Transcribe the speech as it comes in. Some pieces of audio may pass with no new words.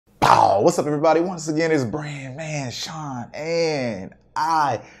Yo, what's up, everybody? Once again, it's BrandMan Sean, and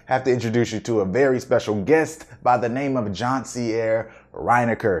I have to introduce you to a very special guest by the name of Joncier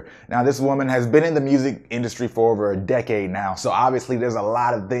Rienecker. Now, this woman has been in the music industry for over a decade now, so obviously there's a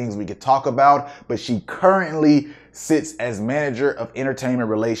lot of things we could talk about, but she currently sits as manager of entertainment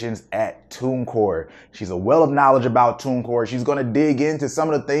relations at TuneCore. She's a well of knowledge about TuneCore. She's going to dig into some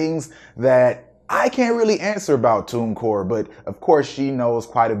of the things that I can't really answer about TuneCore, but of course she knows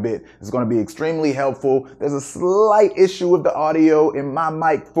quite a bit. It's going to be extremely helpful. There's a slight issue with the audio in my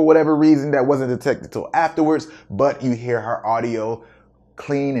mic for whatever reason that wasn't detected till afterwards, but you hear her audio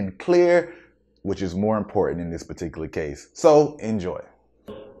clean and clear, which is more important in this particular case. So enjoy.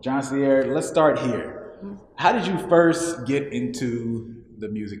 Joncier, let's start here. How did you first get into the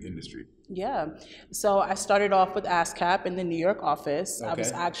music industry? Yeah, so I started off with ASCAP in the New York office. I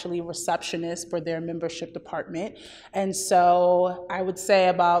was actually a receptionist for their membership department. And so I would say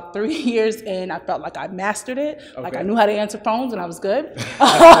about 3 years in, I felt like I mastered it. Like I knew how to answer phones and I was good.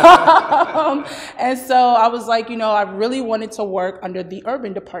 And so I was like, you know, I really wanted to work under the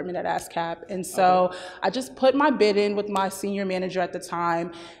urban department at ASCAP. And so I just put my bid in with my senior manager at the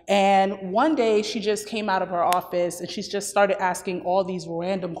time. And one day she just came out of her office and she's just started asking all these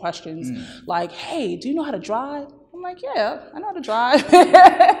random questions. Like, hey, do you know how to drive? I'm like, yeah, I know how to drive.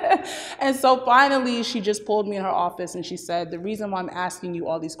 And so finally, she just pulled me in her office and she said, the reason why I'm asking you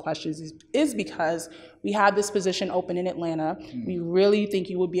all these questions is because we have this position open in Atlanta. We really think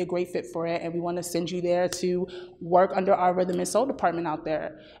you would be a great fit for it, and we want to send you there to work under our rhythm and soul department out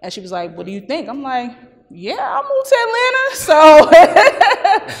there. And she was like, what do you think? I'm like, yeah, I'll move to Atlanta. So,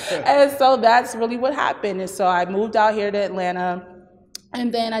 and so that's really what happened. And so I moved out here to Atlanta.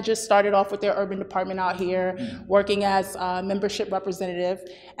 And then I just started off with their urban department out here, working as a membership representative.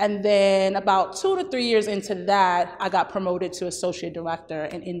 And then about 2 to 3 years into that, I got promoted to associate director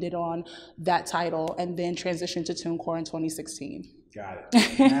and ended on that title, and then transitioned to TuneCore in 2016. Got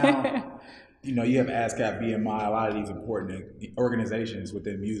it. Now, you know, you have ASCAP, BMI, a lot of these important organizations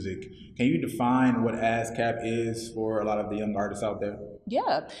within music. Can you define what ASCAP is for a lot of the young artists out there?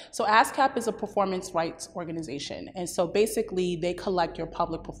 Yeah, so ASCAP is a performance rights organization. And so basically they collect your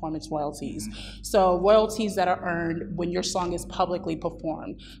public performance royalties. So royalties that are earned when your song is publicly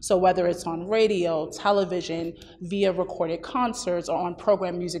performed. So whether it's on radio, television, via recorded concerts, or on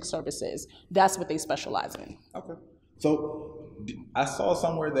program music services, that's what they specialize in. Okay. So I saw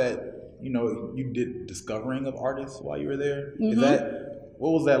somewhere that, you know, you did discovering of artists while you were there. Is that,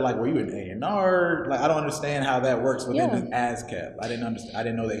 what was that like? Were you an A&R? Like, I don't understand how that works within the ASCAP. I didn't understand. I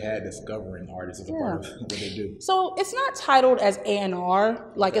didn't know they had discovering artists as a part of what they do. So it's not titled as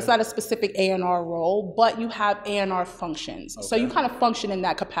A&R. Like, it's not a specific A&R role, but you have A&R functions. So you kind of function in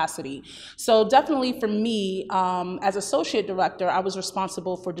that capacity. So definitely for me, as associate director, I was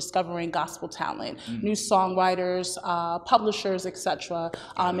responsible for discovering gospel talent, new songwriters, publishers, etc.,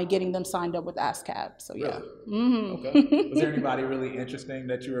 and getting them signed up with ASCAP. So yeah. Was there anybody really interesting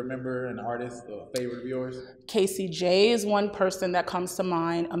that you remember, an artist, a favorite of yours? KCJ is one person that comes to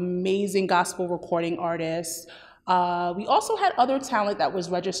mind, amazing gospel recording artist. We also had other talent that was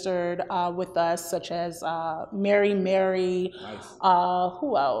registered with us, such as Mary.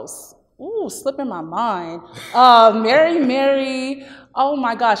 Who else? Ooh, slipping my mind. Mary. Oh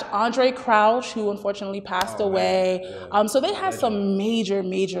my gosh, Andre Crouch, who unfortunately passed away. So they had some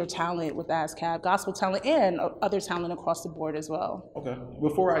major talent with ASCAP, gospel talent and other talent across the board as well. Okay.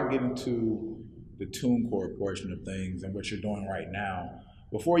 Before I get into the TuneCore portion of things and what you're doing right now,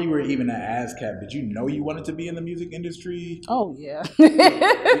 before you were even at ASCAP, did you know you wanted to be in the music industry? Oh, yeah.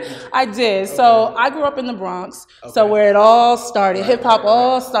 I did. So I grew up in the Bronx, so where it all started, hip-hop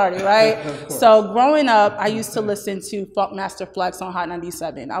all started, right? So growing up, I used to listen to Funkmaster Flex on Hot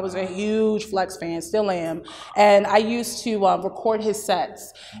 97. I was a huge Flex fan, still am. And I used to record his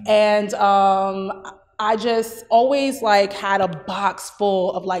sets. And I just always like had a box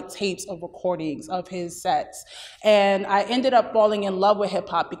full of like tapes of recordings of his sets. And I ended up falling in love with hip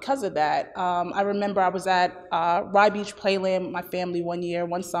hop because of that. I remember I was at Rye Beach Playland with my family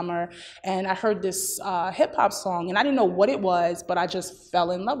one summer, and I heard this hip hop song, and I didn't know what it was, but I just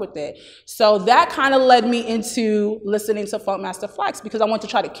fell in love with it. So that kind of led me into listening to Funkmaster Flex, because I wanted to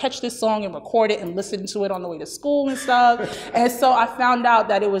try to catch this song and record it and listen to it on the way to school and stuff. And so I found out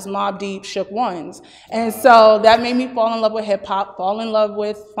that it was Mobb Deep, Shook Ones. And so that made me fall in love with hip hop, fall in love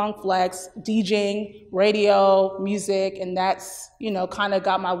with Funk Flex, DJing, radio, music, and that's, you know, kind of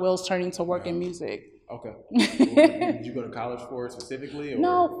got my wheels turning to work in music. Okay. Did you go to college for it specifically? Or?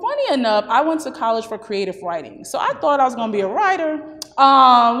 No, funny enough, I went to college for creative writing. So I thought I was going to be a writer.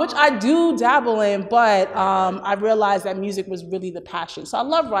 which I do dabble in, but I realized that music was really the passion. So I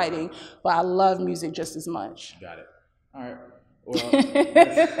love writing, but I love music just as much. Got it. All right. Well,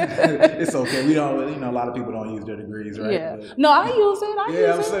 it's okay. We don't, a lot of people don't use their degrees, right? Yeah. But, no, I use it.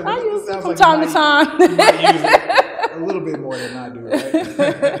 I use it from time to time. You might use it a little bit more than I do,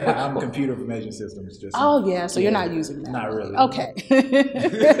 right? I'm computer information systems. Just so you're not using that. Not really. Okay.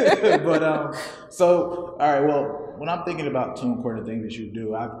 But so all right. Well, when I'm thinking about TuneCore and the things that you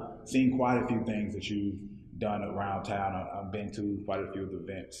do, I've seen quite a few things that you've done around town. I've been to quite a few of the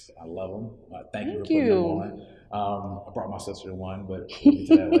events. I love them. Thank you for putting them on. I brought my sister to one, but we'll get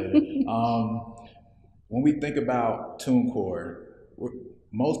to that later. When we think about TuneCore,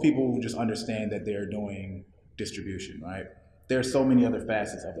 most people just understand that they're doing distribution, right? There's so many other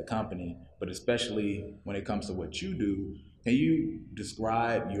facets of the company, but especially when it comes to what you do, can you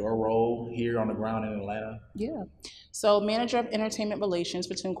describe your role here on the ground in Atlanta? Yeah. So manager of entertainment relations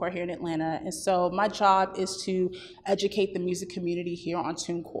for TuneCore here in Atlanta. And so my job is to educate the music community here on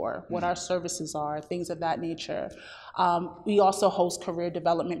TuneCore, what our services are, things of that nature. We also host career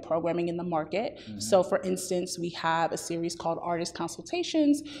development programming in the market. So for instance, we have a series called Artist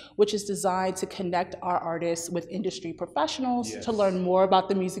Consultations, which is designed to connect our artists with industry professionals to learn more about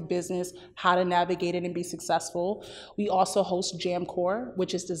the music business, how to navigate it and be successful. We also host JamCore,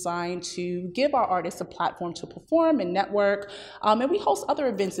 which is designed to give our artists a platform to perform and network. And we host other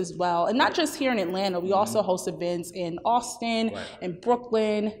events as well. And not just here in Atlanta, we also host events in Austin, in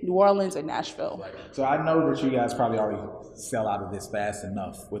Brooklyn, New Orleans, and Nashville. Right. So I know that you guys probably already sell out of this fast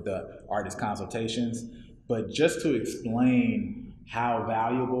enough with the artist consultations, but just to explain how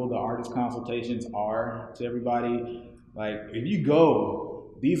valuable the artist consultations are to everybody, like if you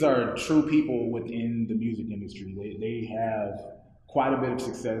go, these are true people within the music industry. They have quite a bit of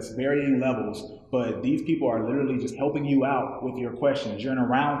success, varying levels, but these people are literally just helping you out with your questions. You're in a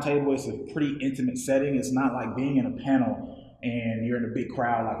round table, it's a pretty intimate setting. It's not like being in a panel and you're in a big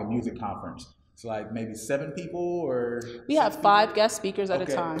crowd like a music conference. It's like maybe 7 people or... We have 5 guest speakers at a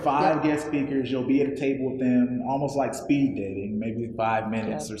time. 5 guest speakers. You'll be at a table with them, almost like speed dating, maybe 5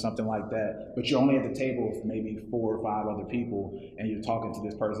 minutes or something like that. But you're only at the table with maybe 4 or 5 other people, and you're talking to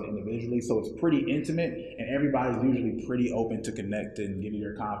this person individually. So it's pretty intimate, and everybody's usually pretty open to connect and give you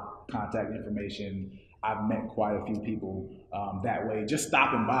their contact information. I've met quite a few people that way, just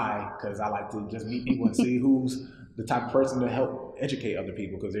stopping by, because I like to just meet people and see who's the type of person to help educate other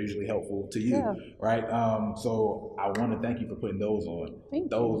people, because they're usually helpful to you, right? So I want to thank you for putting those on.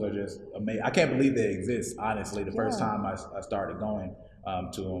 Those are just amazing. I can't believe they exist, honestly, the first time I started going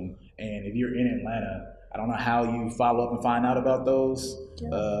to them. And if you're in Atlanta, I don't know how you follow up and find out about those.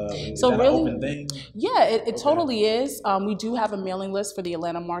 Is that really an open thing? Yeah, it totally is. We do have a mailing list for the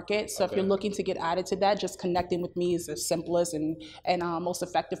Atlanta market. So if you're looking to get added to that, just connecting with me is the simplest and most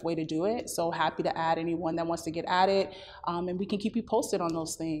effective way to do it. So happy to add anyone that wants to get added. And we can keep you posted on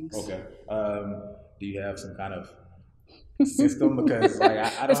those things. Okay. Do you have some kind of system, because like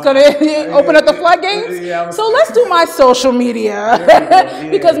I don't, it's gonna open up the floodgates. So let's do my social media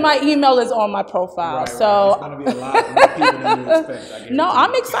because my email is on my profile. So it's gonna be a lot more people than you expect. No,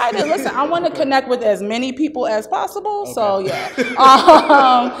 I'm excited. Listen, I want to connect with as many people as possible. So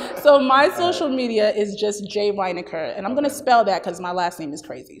so my social media is just J Rienecker, and I'm gonna spell that because my last name is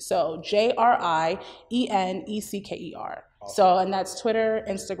crazy. So JRIENECKER. Awesome. So, and that's Twitter,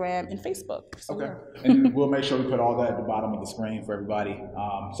 Instagram, and Facebook. So, and we'll make sure we put all that at the bottom of the screen for everybody.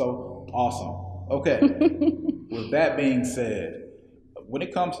 So awesome. Okay. With that being said, when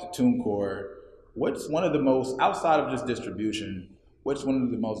it comes to TuneCore, what's one of the most, outside of just distribution, what's one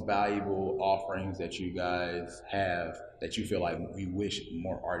of the most valuable offerings that you guys have that you feel like we wish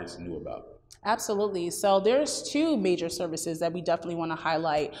more artists knew about? Absolutely. So there's 2 major services that we definitely want to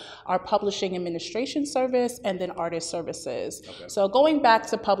highlight: our publishing administration service and then artist services. So going back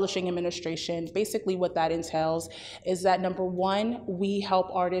to publishing administration, basically what that entails is that number 1, we help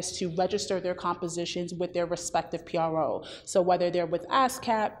artists to register their compositions with their respective PRO. So whether they're with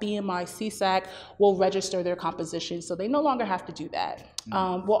ASCAP, BMI, CSAC, we'll register their compositions so they no longer have to do that.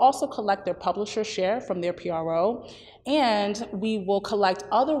 We'll also collect their publisher share from their PRO, and we will collect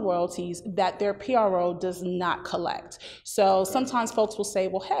other royalties that their PRO does not collect. So sometimes folks will say,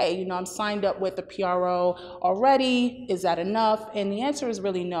 well, hey, I'm signed up with the PRO already. Is that enough? And the answer is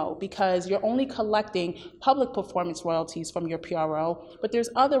really no, because you're only collecting public performance royalties from your PRO, but there's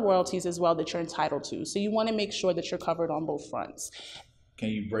other royalties as well that you're entitled to. So you want to make sure that you're covered on both fronts. Can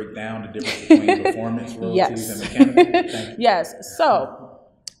you break down the difference between performance royalties and mechanical? Yes. So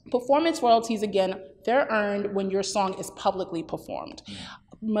performance royalties, again, they're earned when your song is publicly performed.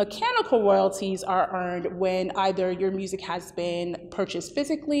 Mechanical royalties are earned when either your music has been purchased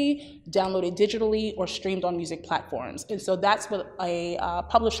physically, downloaded digitally, or streamed on music platforms. And so that's what a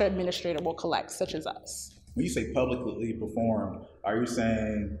publisher administrator will collect, such as us. When you say publicly performed, are you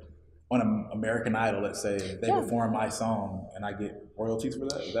saying on American Idol, let's say, they perform my song and I get royalties for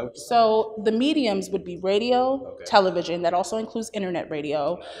that? Is that what you're saying? The mediums would be radio, television, that also includes internet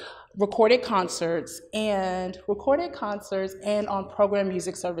radio, recorded concerts and on program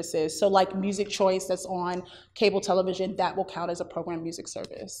music services. So like Music Choice that's on cable television, that will count as a program music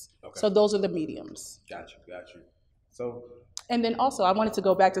service. So those are the mediums. Got you. So, and then also I wanted to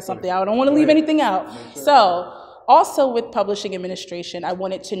go back to something. I don't want to leave anything out. So also with publishing administration, I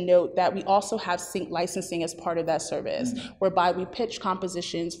wanted to note that we also have sync licensing as part of that service, whereby we pitch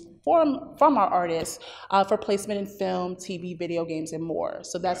compositions from our artists for placement in film, TV, video games, and more.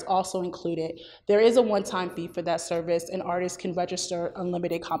 So that's also included. There is a one-time fee for that service, and artists can register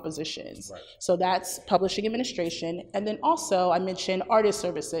unlimited compositions. So that's publishing administration. And then also I mentioned artist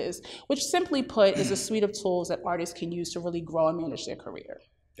services, which simply put is a suite of tools that artists can use to really grow and manage their career.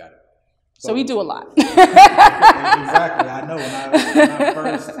 Got it. So we do a lot. Exactly. I know when I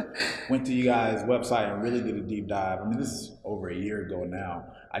first went to you guys' website and really did a deep dive, I mean, this is over a year ago now.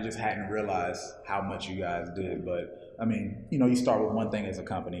 I just hadn't realized how much you guys did. But, I mean, you start with one thing as a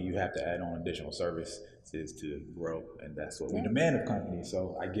company. You have to add on additional services to grow, and that's what we demand of companies.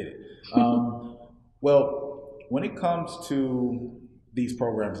 So I get it. Well, when it comes to these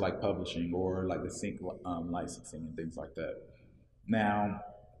programs like publishing or like the sync licensing and things like that, now,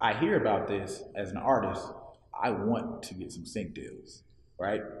 I hear about this as an artist. I want to get some sync deals,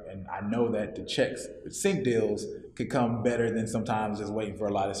 right? And I know that the checks with sync deals could come better than sometimes just waiting for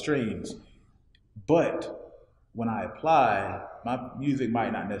a lot of streams. But when I apply, my music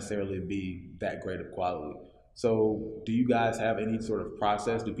might not necessarily be that great of quality. So do you guys have any sort of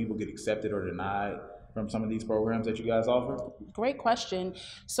process? Do people get accepted or denied from some of these programs that you guys offer? Great question.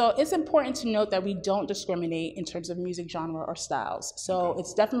 So it's important to note that we don't discriminate in terms of music genre or styles. So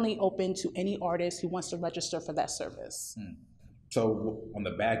it's definitely open to any artist who wants to register for that service. So on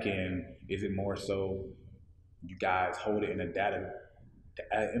the back end, is it more so you guys hold it in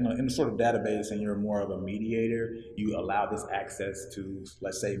a sort of database and you're more of a mediator? You allow this access to,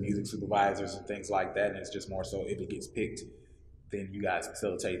 let's say, music supervisors and things like that, and it's just more so if it gets picked, then you guys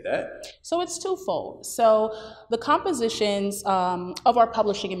facilitate that? So it's twofold. So the compositions of our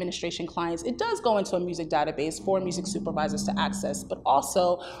publishing administration clients, it does go into a music database for music supervisors to access, but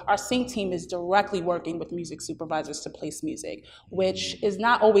also our sync team is directly working with music supervisors to place music, which is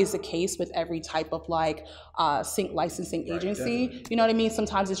not always the case with every type of sync licensing agency. Definitely. You know what I mean?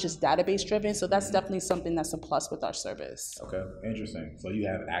 Sometimes it's just database driven. So that's definitely something that's a plus with our service. Okay, interesting. So you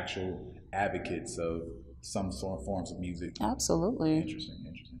have actual advocates of some sort of forms of music. Absolutely. Interesting.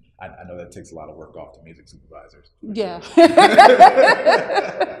 I know that takes a lot of work off the music supervisors. Yeah.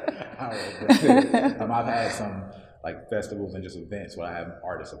 I've had some festivals and just events where I have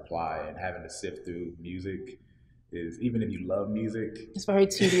artists apply, and having to sift through music is, even if you love music, it's very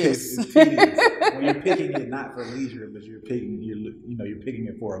tedious. It's tedious. When you're picking it not for leisure, but you're picking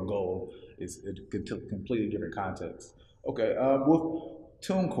it for a goal, it's a completely different context. Okay. Well,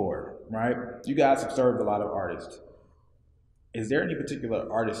 TuneCore, right? You guys have served a lot of artists. Is there any particular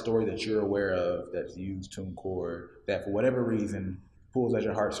artist story that you're aware of that's used TuneCore that for whatever reason pulls at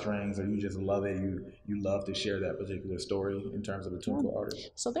your heartstrings, or you just love it, you love to share that particular story in terms of a TuneCore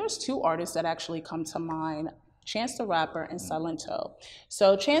artist? So there's two artists that actually come to mind. Chance the Rapper and Silento.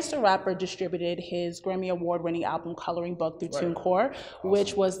 So Chance the Rapper distributed his Grammy Award-winning album Coloring Book through TuneCore,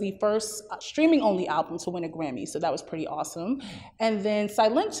 which was the first streaming-only album to win a Grammy. So that was pretty awesome. And then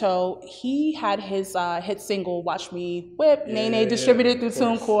Silento, he had his hit single Watch Me Whip, Nene, distributed through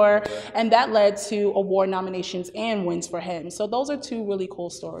TuneCore, and that led to award nominations and wins for him. So those are two really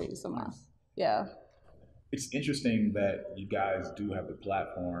cool stories. Yeah. It's interesting that you guys do have the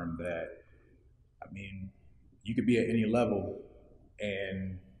platform that, I mean, you could be at any level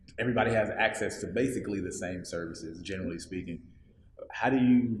and everybody has access to basically the same services, generally speaking. How do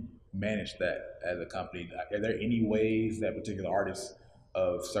you manage that as a company? Are there any ways that particular artists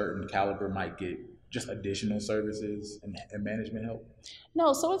of certain caliber might get just additional services and management help?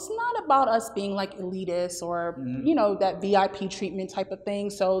 No, so it's not about us being elitist or that VIP treatment type of thing.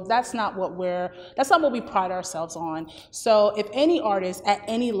 So that's not what we pride ourselves on. So if any artist at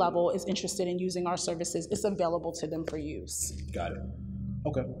any level is interested in using our services, it's available to them for use. Got it.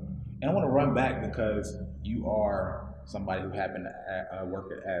 Okay. And I want to run back because you are somebody who happened to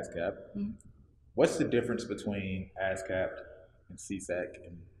work at ASCAP. Mm-hmm. What's the difference between ASCAP and CSAC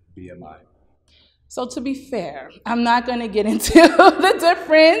and BMI? So to be fair, I'm not going to get into the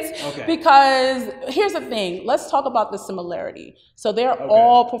difference because here's the thing. Let's talk about the similarity. So they're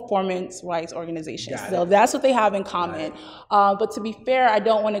all performance rights organizations. So that's what they have in common. But to be fair, I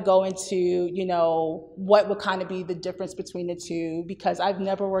don't want to go into, you know, what would kind of be the difference between the two because I've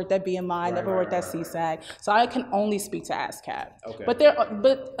never worked at BMI, never worked at CSAG. So I can only speak to ASCAP.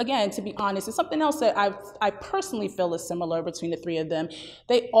 But again, to be honest, it's something else that I personally feel is similar between the three of them.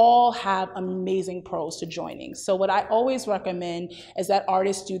 They all have amazing pros to joining. So what I always recommend is that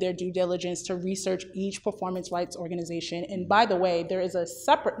artists do their due diligence to research each performance rights organization. And by the way, there is a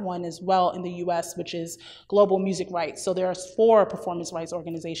separate one as well in the US, which is Global Music Rights. So there are 4 performance rights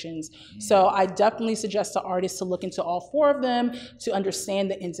organizations. So I definitely suggest to artists to look into all 4 of them to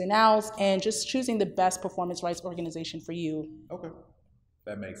understand the ins and outs and just choosing the best performance rights organization for you. Okay.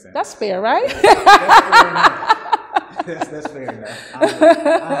 That makes sense. That's fair, right? That's fair enough. I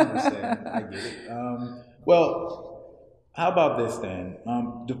understand. I get it. Well, how about this then?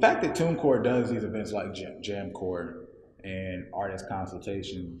 The fact that TuneCore does these events like JamCore and artist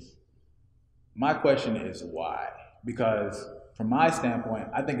consultations, my question is why? Because from my standpoint,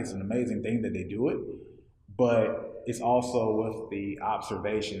 I think it's an amazing thing that they do it, but it's also with the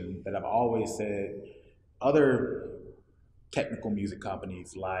observation that I've always said other technical music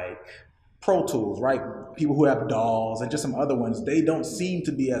companies like Pro Tools, right? People who have dolls and just some other ones, they don't seem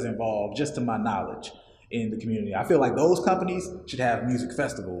to be as involved, just to my knowledge, in the community. I feel like those companies should have music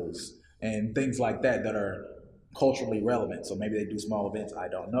festivals and things like that that are culturally relevant. So maybe they do small events. I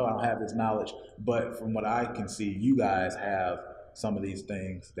don't know. I don't have this knowledge. But from what I can see, you guys have some of these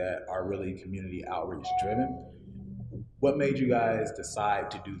things that are really community outreach driven. What made you guys decide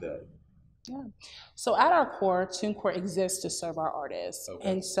to do that? Yeah. So at our core, TuneCore exists to serve our artists.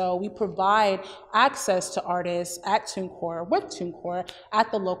 And so we provide access to artists at TuneCore, with TuneCore, at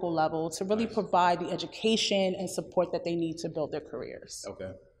the local level to really provide the education and support that they need to build their careers.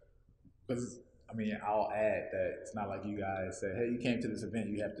 Okay. Because, I mean, I'll add that it's not like you guys say, hey, you came to this event,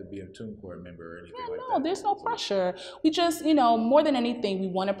 you have to be a TuneCore member or anything like that. No, there's no pressure. We just, you know, more than anything, we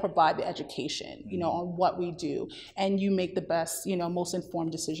want to provide the education, you know, on what we do. And you make the best, you know, most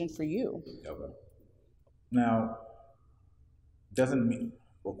informed decision for you. Okay. Now, doesn't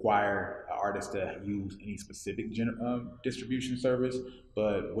require an artist to use any specific distribution service,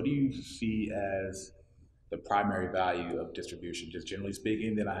 but what do you see as the primary value of distribution, just generally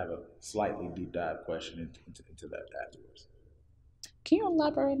speaking? Then I have a slightly deep dive question into that afterwards. Can you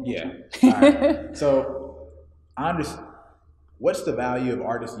elaborate? Yeah. All right. So, what's the value of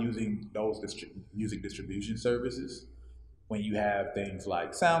artists using those music distribution services when you have things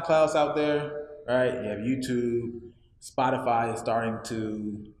like SoundCloud out there, right? You have YouTube, Spotify is starting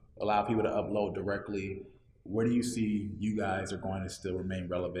to allow people to upload directly. Where do you see you guys are going to still remain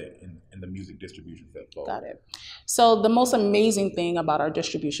relevant in the music distribution field? Got it. So the most amazing thing about our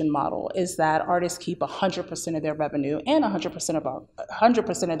distribution model is that artists keep 100% of their revenue and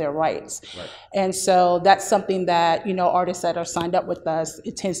 100% of their rights. Right. And so that's something that, you know, artists that are signed up with us,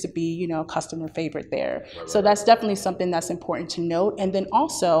 it tends to be, you know, customer favorite there. So that's definitely something that's important to note. And then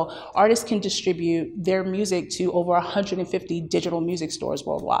also artists can distribute their music to over 150 digital music stores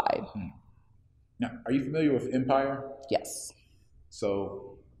worldwide. Now, are you familiar with Empire? Yes.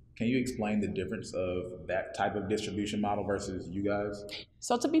 So can you explain the difference of that type of distribution model versus you guys?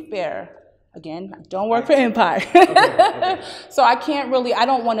 So to be fair, again, I don't work for Empire. Okay. So I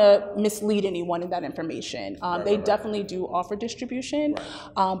don't want to mislead anyone in that information. They definitely do offer distribution.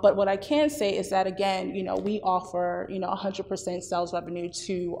 But what I can say is that, again, you know, we offer, you know, 100% sales revenue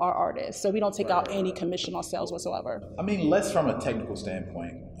to our artists. So we don't take out any commission on sales whatsoever. I mean, less from a technical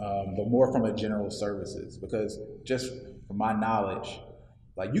standpoint, but more from a general services, because just from my knowledge,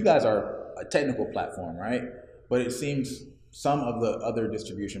 like you guys are a technical platform, right? But it seems some of the other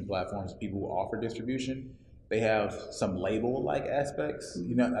distribution platforms, people who offer distribution, they have some label-like aspects.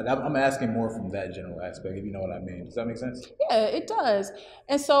 You know, I'm asking more from that general aspect, if you know what I mean. Does that make sense? Yeah, it does.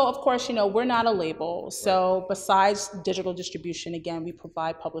 And so, of course, you know, we're not a label. So besides digital distribution, again, we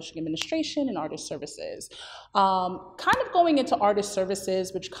provide publishing administration and artist services. Kind of going into artist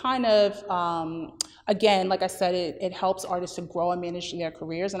services, which kind of, again, like I said, it helps artists to grow and manage their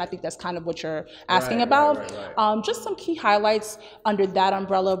careers. And I think that's kind of what you're asking about. Just some key highlights under that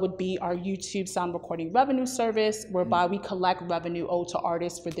umbrella would be our YouTube sound recording revenue service, whereby we collect revenue owed to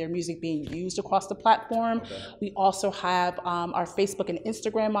artists for their music being used across the platform. We also have our Facebook and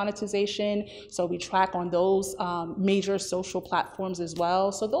Instagram monetization, so we track on those major social platforms as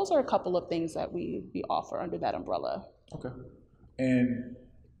well. So those are a couple of things that we offer under that umbrella. Okay. And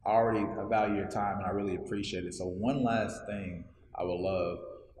I already value your time and I really appreciate it. So one last thing I would love,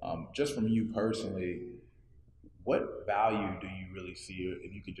 Just from you personally, what value do you really see,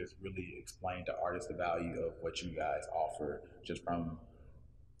 if you could just really explain to artists the value of what you guys offer, just from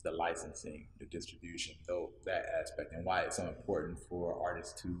the licensing, the distribution, though that aspect, and why it's so important for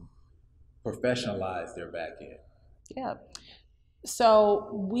artists to professionalize their back end? Yeah. So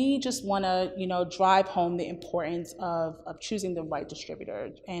we just want to, drive home the importance of choosing the right distributor.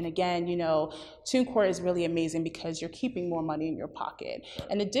 And again, TuneCore is really amazing because you're keeping more money in your pocket.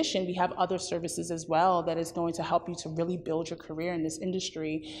 In addition, we have other services as well that is going to help you to really build your career in this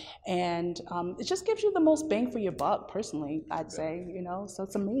industry. And it just gives you the most bang for your buck, personally, I'd say, so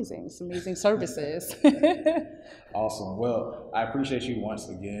it's amazing. It's amazing services. Awesome. Well, I appreciate you once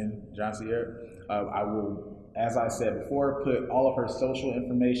again, Joncier. I will, as I said before, put all of her social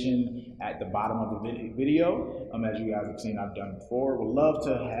information at the bottom of the video. As you guys have seen, I've done before. Would love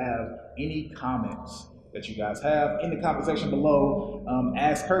to have any comments that you guys have in the comment section below.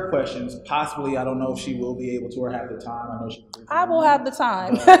 Ask her questions. Possibly, I don't know if she will be able to or have the time. I know she. I will have the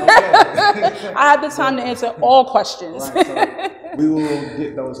time. Okay. I have the time to answer all questions. Right, so we will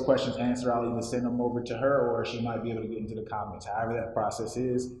get those questions answered. I'll either send them over to her, or she might be able to get into the comments. However that process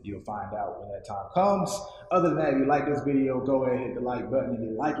is, you'll find out when that time comes. Other than that, if you like this video, go ahead and hit the like button. If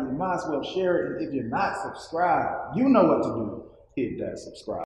you like it, you might as well share it. And if you're not subscribed, you know what to do. Hit that subscribe.